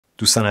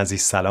دوستان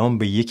عزیز سلام،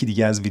 به یکی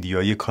دیگه از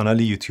ویدیوهای کانال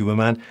یوتیوب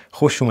من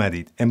خوش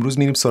اومدید. امروز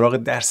میریم سراغ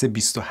درس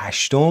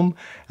 28م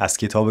از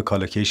کتاب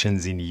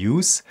Collocations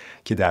in Use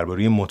که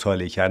درباره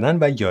مطالعه کردن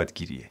و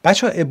یادگیریه.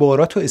 بچه‌ها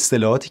عبارات و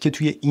اصطلاحاتی که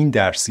توی این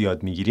درس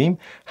یاد میگیریم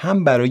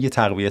هم برای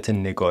تقویت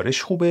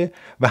نگارش خوبه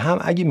و هم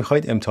اگه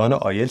میخواید امتحان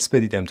آیلتس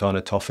بدید، امتحان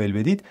تافل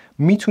بدید،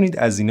 میتونید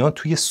از اینا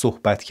توی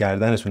صحبت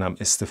کردنتون هم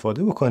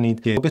استفاده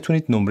بکنید که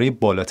بتونید نمره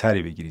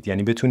بالاتری بگیرید.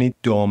 یعنی بتونید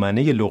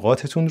دامنه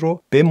لغاتتون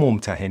رو به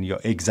ممتحن یا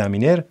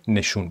اگزامینر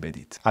نشون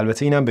بدید.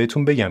 البته اینم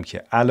بهتون بگم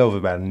که علاوه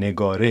بر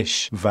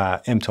نگارش و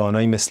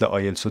امتحانایی مثل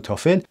آیلتس و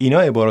تافل، اینا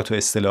عبارات و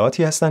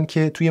اصطلاحاتی هستن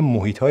که توی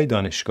محیط‌های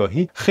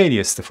دانشگاهی خیلی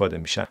استفاده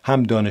میشن.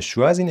 هم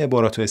دانشجو از این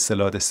عبارات و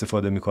اصطلاحات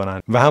استفاده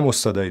میکنن و هم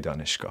استادای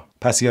دانشگاه.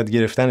 پس یاد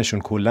گرفتنشون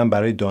کلا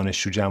برای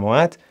دانشجو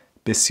جماعت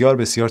بسیار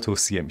بسیار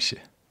توصیه میشه.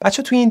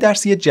 بچه توی این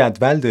درس یه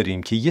جدول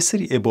داریم که یه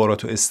سری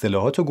عبارات و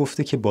اصطلاحات رو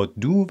گفته که با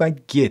do و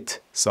get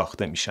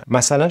ساخته میشن.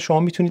 مثلا شما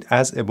میتونید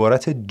از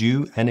عبارت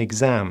do an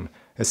exam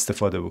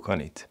استفاده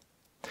بکنید.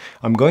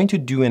 I'm going to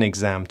do an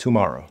exam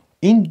tomorrow.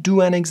 این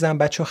do an exam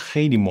بچه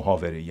خیلی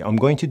محاوره‌ایه. I'm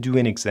going to do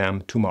an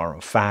exam tomorrow.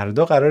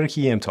 فردا قراره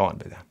که یه امتحان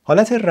بدم.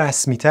 حالت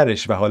رسمی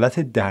ترش و حالت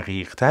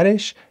دقیق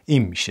ترش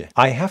این میشه.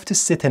 I have to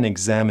sit an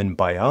exam in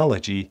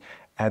biology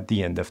at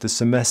the end of the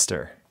semester.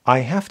 I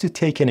have to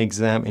take an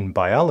exam in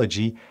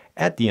biology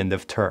at the end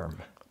of term.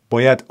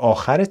 باید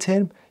آخر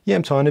ترم یه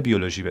امتحان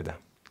بیولوژی بدم.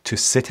 To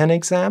sit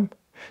an exam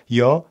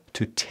یا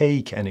to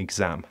take an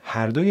exam.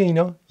 هر دوی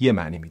اینا یه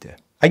معنی میده.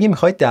 اگه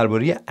میخواید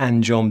درباره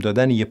انجام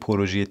دادن یه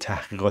پروژه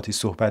تحقیقاتی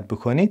صحبت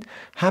بکنید،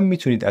 هم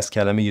میتونید از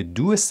کلمه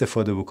do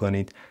استفاده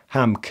بکنید،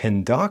 هم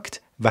conduct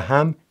و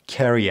هم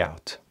carry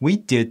out. We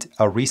did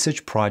a research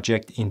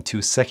project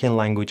into second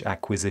language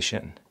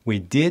acquisition. We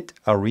did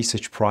a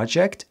research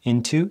project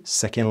into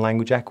second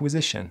language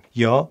acquisition.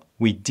 یا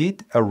we did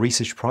a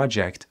research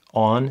project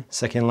on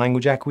second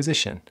language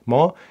acquisition.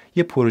 ما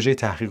یه پروژه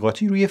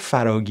تحقیقاتی روی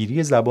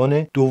فراگیری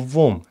زبان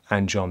دوم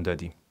انجام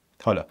دادیم.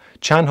 حالا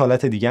چند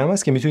حالت دیگه هم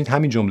هست که میتونید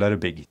همین جمله رو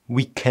بگید.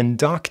 We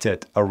conducted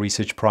a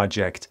research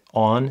project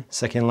on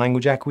second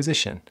language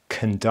acquisition.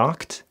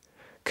 Conduct,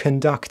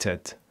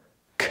 conducted,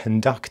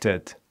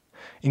 conducted.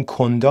 این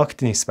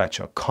conduct نیست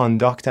بچه ها.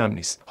 conduct هم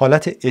نیست.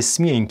 حالت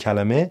اسمی این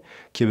کلمه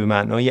که به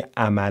معنای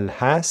عمل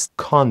هست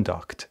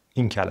conduct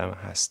این کلمه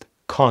هست.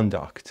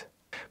 conduct.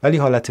 ولی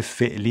حالت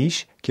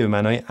فعلیش که به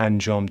معنای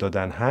انجام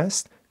دادن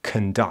هست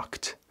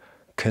conduct.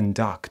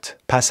 conduct.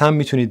 پس هم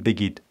میتونید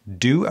بگید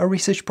do a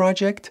research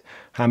project،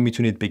 هم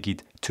میتونید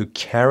بگید to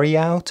carry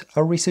out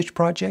a research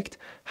project،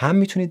 هم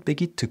میتونید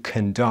بگید to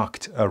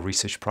conduct a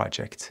research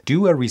project.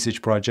 do a research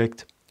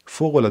project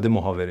فوق‌العاده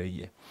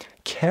محاوره‌ایه.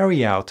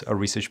 carry out a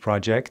research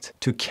project،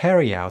 to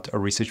carry out a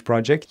research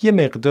project یه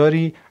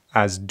مقداری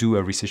از do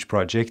a research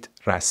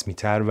project رسمی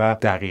تر و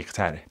دقیق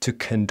تره. to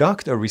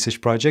conduct a research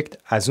project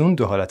از اون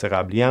دو حالت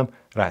قبلی هم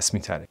رسمی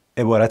تره.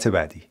 عبارت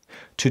بعدی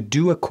to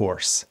do a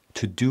course.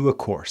 To do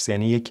a course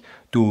یعنی یک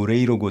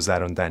دوره‌ای رو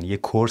گذروندن،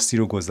 یک کورسی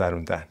رو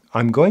گذروندن.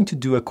 I'm going to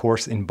do a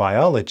course in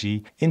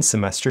biology in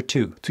semester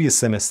 2. توی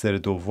سمستر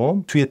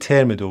دوم، توی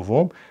ترم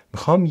دوم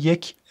میخوام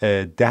یک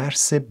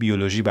درس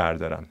بیولوژی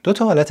بردارم. دو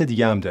تا حالت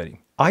دیگه هم داریم.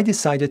 I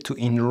decided to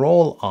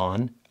enroll on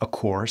a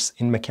course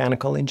in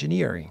mechanical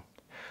engineering.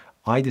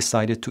 I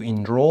decided to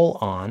enroll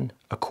on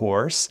a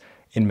course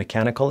in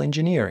mechanical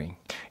engineering.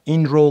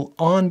 Enroll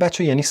on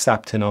بچه یعنی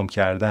ثبت نام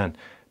کردن،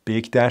 به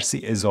یک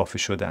درسی اضافه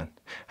شدن.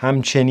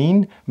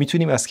 همچنین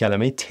میتونیم از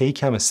کلمه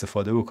take هم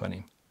استفاده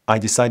بکنیم. I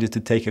decided to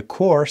take a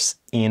course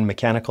in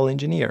mechanical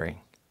engineering.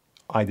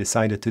 I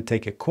decided to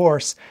take a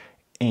course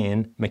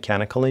in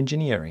mechanical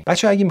engineering.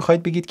 بچه اگه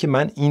میخواید بگید که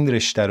من این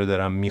رشته رو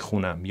دارم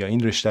میخونم یا این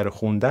رشته رو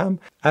خوندم،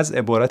 از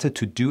عبارت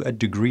to do a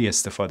degree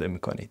استفاده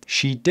میکنید.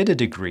 She did a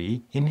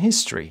degree in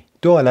history.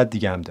 دو حالت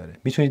دیگه هم داره.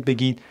 میتونید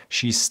بگید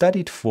she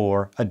studied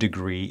for a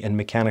degree in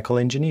mechanical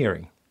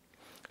engineering.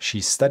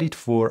 She studied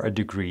for a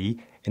degree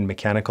in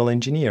mechanical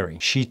engineering.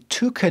 She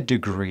took a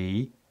degree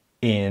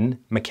in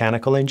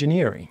mechanical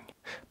engineering.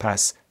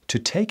 پس to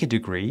take a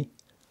degree,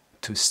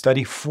 to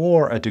study for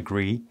a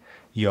degree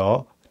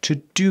یا to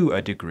do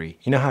a degree.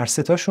 اینا هر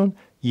سه تاشون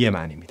یه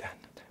معنی میدن.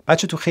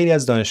 بچه تو خیلی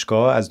از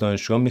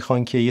دانشجوها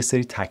میخوان که یه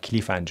سری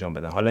تکلیف انجام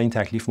بدن. حالا این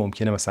تکلیف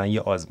ممکنه مثلا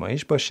یه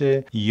آزمایش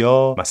باشه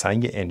یا مثلا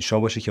یه انشا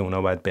باشه که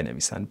اونا باید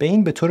بنویسن. به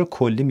این به طور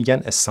کلی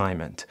میگن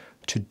assignment.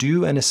 To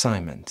do an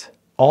assignment.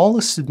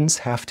 All students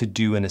have to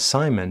do an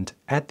assignment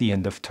at the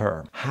end of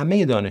term.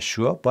 همه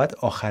دانشجوها باید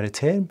آخر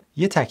ترم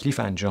یه تکلیف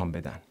انجام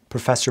بدن.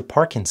 Professor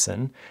Parkinson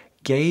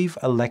gave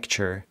a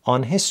lecture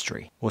on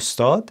history.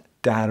 استاد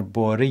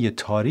درباره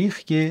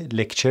تاریخ یه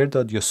لکچر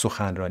داد یا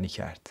سخنرانی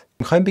کرد.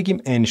 میخوایم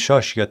بگیم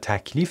انشاش یا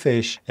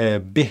تکلیفش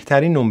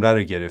بهترین نمره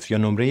رو گرفت یا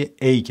نمره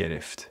A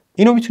گرفت.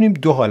 اینو میتونیم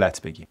دو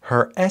حالت بگیم.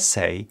 Her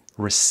essay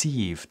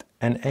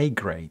received an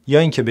A grade. یا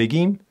اینکه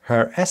بگیم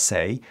her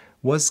essay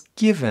was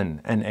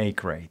given an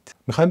A grade.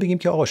 میخوایم بگیم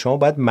که آقا شما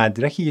باید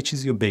مدرک یه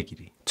چیزی رو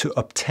بگیری. To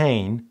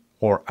obtain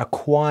or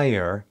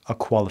acquire a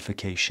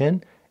qualification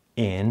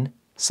in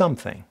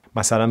something.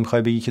 مثلا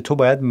میخوای بگی که تو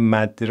باید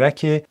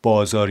مدرک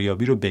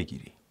بازاریابی رو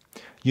بگیری.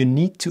 You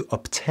need to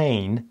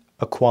obtain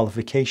a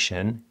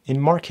qualification in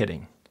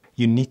marketing.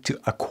 You need to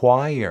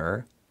acquire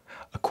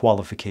a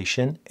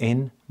qualification in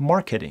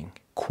marketing.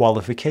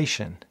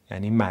 Qualification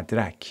یعنی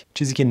مدرک،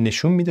 چیزی که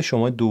نشون میده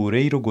شما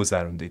دوره‌ای رو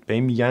گذروندید، به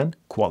این میگن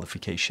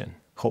qualification.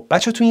 خب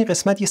بچه تو این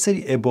قسمت یه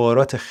سری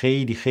عبارات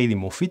خیلی خیلی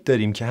مفید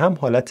داریم که هم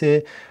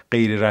حالت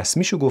غیر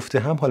رسمیشو گفته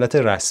هم حالت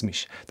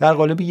رسمیش، در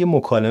قالب یه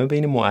مکالمه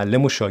بین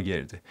معلم و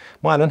شاگرده.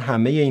 ما الان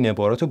همه این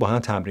عبارات رو با هم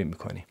تمرین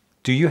میکنیم.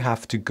 Do you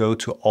have to go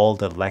to all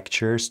the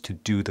lectures to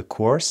do the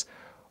course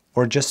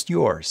or just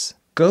yours?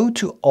 Go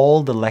to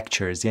all the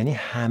lectures یعنی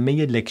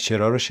همه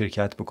لکچرها رو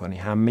شرکت بکنی،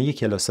 همه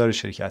کلاس‌ها رو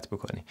شرکت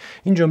بکنی.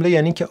 این جمله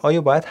یعنی که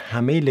آیا باید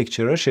همه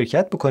لکچرها رو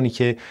شرکت بکنی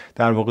که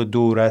در واقع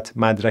دورت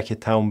مدرک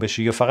تموم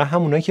بشه، یا فقط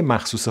همونایی که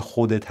مخصوص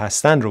خودت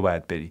هستن رو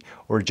باید بری.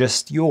 Or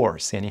just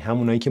yours یعنی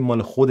همونایی که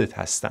مال خودت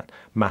هستن،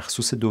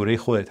 مخصوص دوره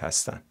خودت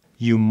هستن.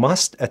 You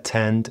must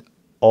attend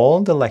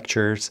all the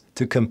lectures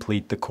to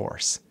complete the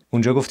course.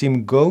 اونجا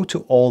گفتیم go to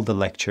all the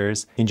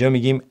lectures، اینجا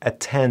میگیم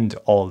attend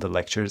all the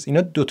lectures.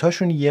 اینا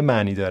دوتاشون یه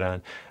معنی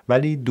دارن،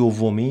 ولی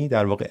دومی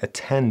در واقع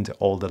attend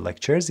all the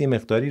lectures یه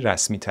مقداری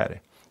رسمی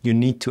تره. You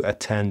need to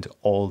attend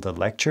all the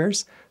lectures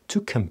to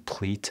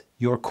complete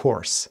your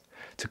course.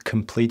 To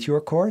complete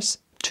your course,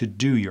 to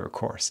do your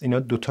course. اینا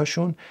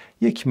دوتاشون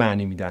یک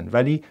معنی میدن،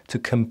 ولی to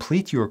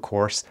complete your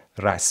course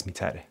رسمی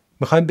تره.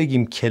 میخوایم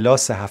بگیم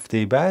کلاس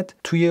هفته بعد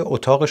توی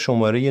اتاق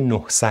شماره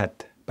 900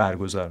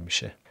 برگزار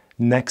میشه.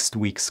 Next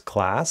week's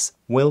class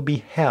will be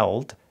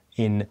held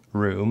in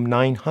room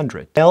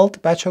 900. Held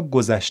بچه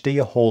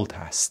گذشته hold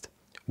هست.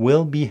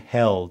 Will be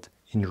held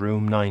in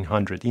room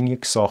 900. این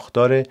یک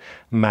ساختار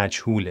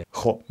مجهوله.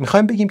 خب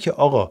میخوایم بگیم که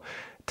آقا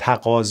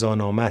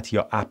تقاضانامت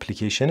یا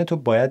اپلیکیشن تو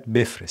باید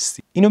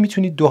بفرستی. اینو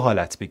میتونی دو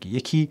حالت بگی.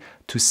 یکی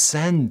to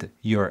send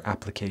your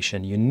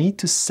application. You need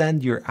to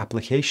send your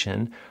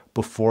application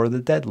before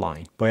the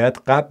deadline. باید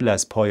قبل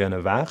از پایان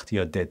وقت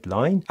یا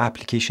ددلاین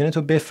اپلیکیشن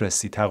تو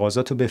بفرستی،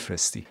 تقاضا تو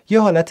بفرستی. یه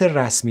حالت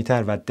رسمی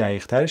تر و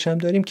دقیق ترش هم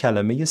داریم،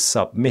 کلمه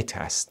submit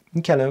هست.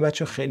 این کلمه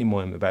بچه خیلی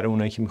مهمه برای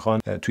اونایی که میخوان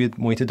توی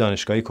محیط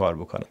دانشگاهی کار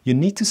بکنن. You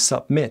need to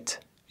submit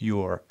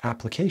your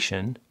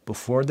application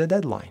before the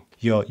deadline.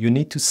 یا you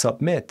need to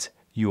submit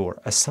your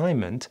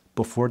assignment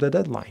before the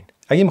deadline.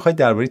 اگه میخواید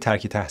درباره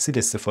ترک تحصیل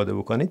استفاده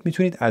بکنید،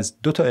 میتونید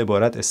از دو تا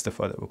عبارت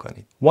استفاده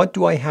بکنید. What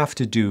do I have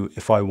to do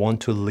if I want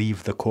to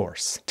leave the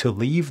course? To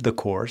leave the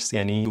course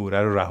یعنی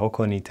دوره رو رها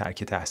کنی،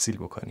 ترک تحصیل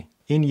بکنی.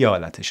 این یه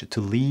حالتشه. To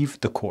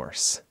leave the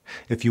course.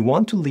 If you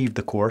want to leave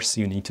the course,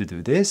 you need to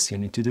do this, you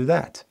need to do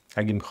that.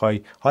 اگه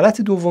میخوای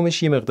حالت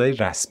دومش یه مقداری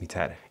رسمی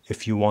تره. If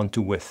you want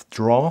to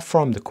withdraw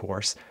from the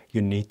course,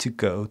 you need to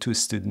go to a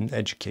student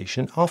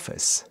education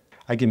office.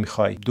 اگه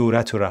میخوای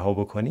دورت رو رها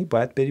بکنی،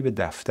 باید بری به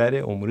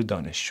دفتر امور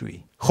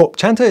دانشجویی. خب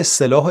چند تا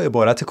اصطلاح و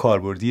عبارت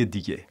کاربردی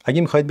دیگه.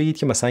 اگه میخواید بگید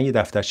که مثلا یه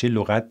دفترچه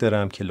لغت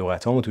دارم که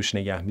لغتامو توش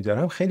نگه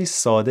میدارم، خیلی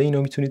ساده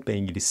اینو میتونید به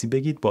انگلیسی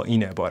بگید با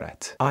این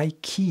عبارت.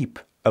 I keep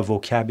a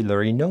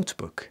vocabulary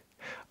notebook.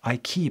 I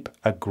keep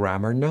a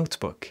grammar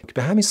notebook.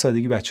 به همین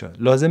سادگی بچه‌ها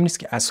لازم نیست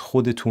که از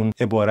خودتون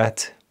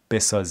عبارت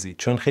بسازید،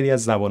 چون خیلی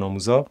از زبان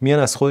آموزا میان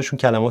از خودشون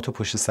کلمات رو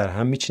پشت سر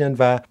هم میچینن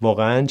و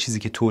واقعا چیزی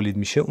که تولید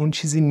میشه اون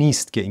چیزی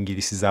نیست که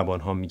انگلیسی زبان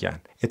ها میگن.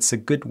 It's a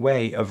good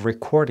way of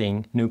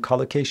recording new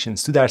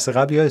collocations. تو درس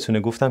قبل یادتونه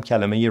گفتم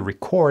کلمه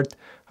record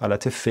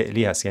حالت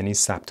فعلی هست، یعنی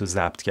ثبت و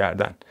ضبط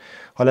کردن.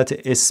 حالت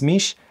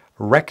اسمیش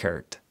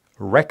record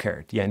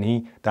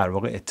یعنی در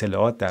واقع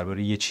اطلاعات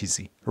درباره یه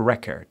چیزی.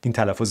 record. این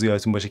تلفظ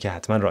یادتون باشه که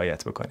حتما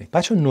رعایت بکنید.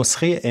 بچه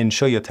نسخه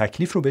انشا یا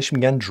تکلیف رو بهش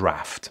میگن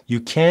draft. You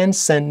can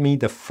send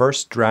me the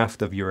first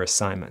draft of your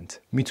assignment.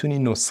 میتونی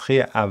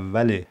نسخه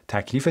اول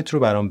تکلیفت رو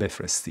برام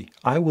بفرستی.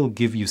 I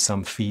will give you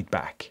some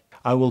feedback.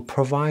 I will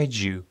provide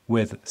you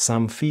with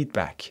some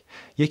feedback.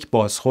 یک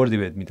بازخوردی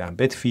بهت میدم،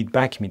 بهت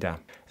فیدبک میدم.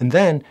 And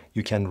then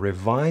you can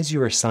revise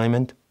your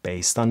assignment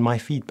based on my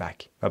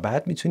feedback. و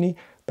بعد میتونی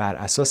بر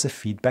اساس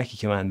فیدبکی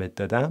که من بهت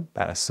دادم،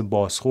 بر اساس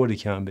بازخوردی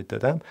که من بهت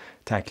دادم،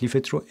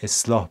 تکلیفت رو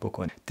اصلاح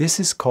بکنی. This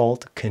is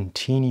called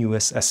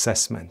continuous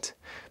assessment.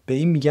 به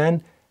این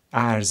میگن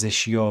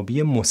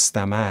ارزشیابی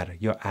مستمر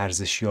یا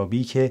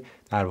ارزشیابی که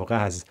در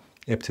واقع از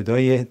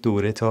ابتدای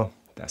دوره تا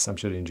دستم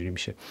شده اینجوری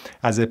میشه،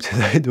 از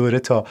ابتدای دوره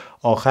تا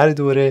آخر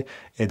دوره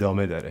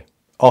ادامه داره.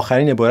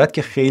 آخرین عبارت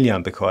که خیلی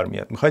هم به کار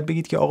میاد. میخواید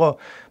بگید که آقا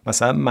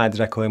مثلا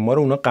مدرک‌های ما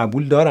رو اونا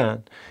قبول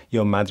دارن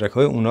یا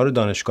مدرک‌های اونا رو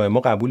دانشگاه ما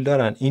قبول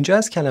دارن، اینجا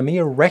از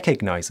کلمه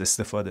recognize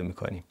استفاده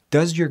میکنیم.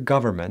 Does your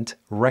government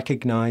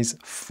recognize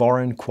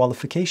foreign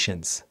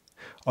qualifications?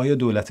 آیا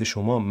دولت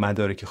شما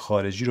مدارک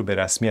خارجی رو به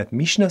رسمیت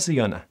میشناسه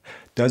یا نه؟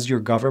 Does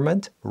your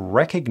government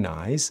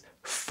recognize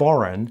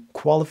foreign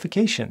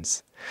qualifications?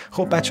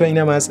 خب بچه‌ها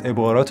اینم از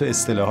عبارات و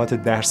اصطلاحات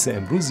درس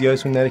امروز.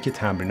 یادتون نره که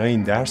تمرینای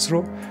این درس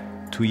رو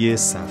توی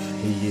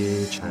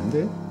صفحه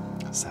چنده؟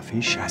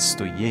 صفحه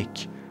 61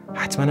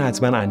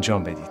 حتما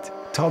انجام بدید.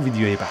 تا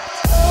ویدیوی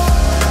بعد.